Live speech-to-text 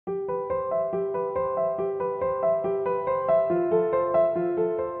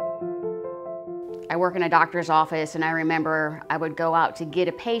I work in a doctor's office, and I remember I would go out to get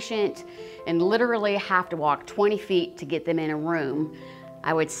a patient and literally have to walk 20 feet to get them in a room.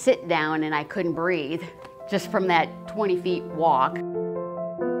 I would sit down and I couldn't breathe just from that 20 feet walk.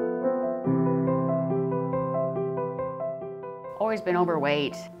 Always been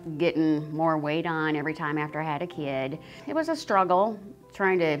overweight, getting more weight on every time after I had a kid. It was a struggle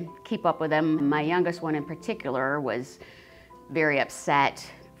trying to keep up with them. My youngest one in particular was very upset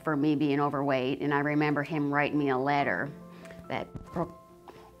for me being overweight, and I remember him writing me a letter that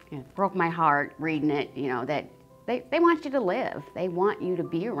broke my heart reading it, that they want you to live. They want you to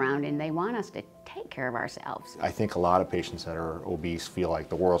be around, and they want us to take care of ourselves. I think a lot of patients that are obese feel like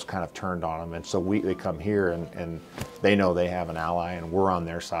the world's kind of turned on them, and so they come here and they know they have an ally and we're on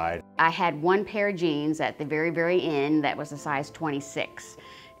their side. I had one pair of jeans at the very, very end that was a size 26,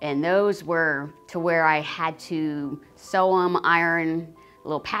 and those were to where I had to sew them, iron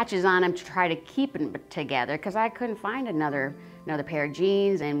little patches on them to try to keep them together because I couldn't find another pair of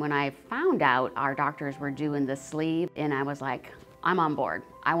jeans. And when I found out our doctors were doing the sleeve, and I was like, I'm on board.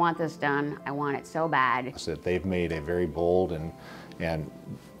 I want this done. I want it so bad. So they've made a very bold and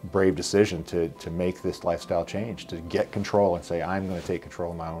brave decision to make this lifestyle change, to get control and say, I'm going to take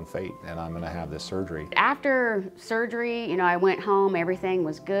control of my own fate and I'm going to have this surgery. After surgery, I went home, everything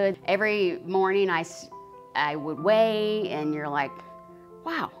was good. Every morning I would weigh, and you're like,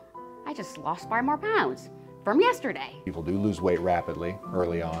 wow, I just lost 5 more pounds from yesterday. People do lose weight rapidly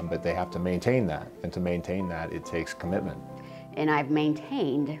early on, but they have to maintain that. And to maintain that, it takes commitment. And I've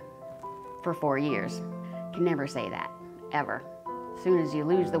maintained for 4 years. Can never say that, ever. As soon as you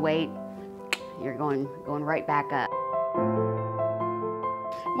lose the weight, you're going right back up.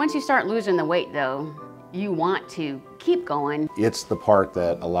 Once you start losing the weight though, you want to keep going. It's the part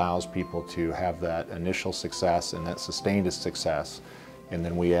that allows people to have that initial success and that sustained success. And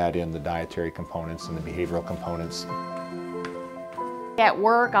then we add in the dietary components and the behavioral components. At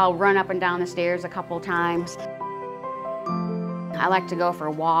work, I'll run up and down the stairs a couple times. I like to go for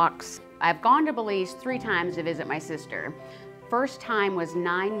walks. I've gone to Belize 3 times to visit my sister. First time was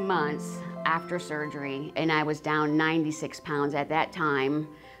 9 months after surgery, and I was down 96 pounds at that time.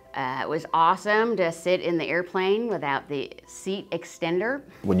 It was awesome to sit in the airplane without the seat extender.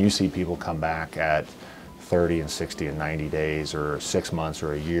 When you see people come back at 30 and 60 and 90 days or 6 months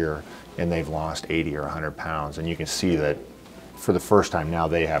or a year, and they've lost 80 or 100 pounds, and you can see that for the first time now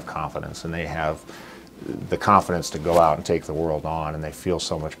they have confidence, and they have the confidence to go out and take the world on, and they feel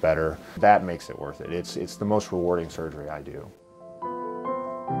so much better. That makes it worth it. It's the most rewarding surgery I do.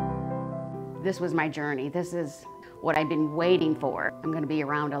 This was my journey. This is what I've been waiting for. I'm going to be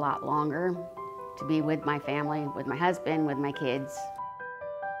around a lot longer to be with my family, with my husband, with my kids.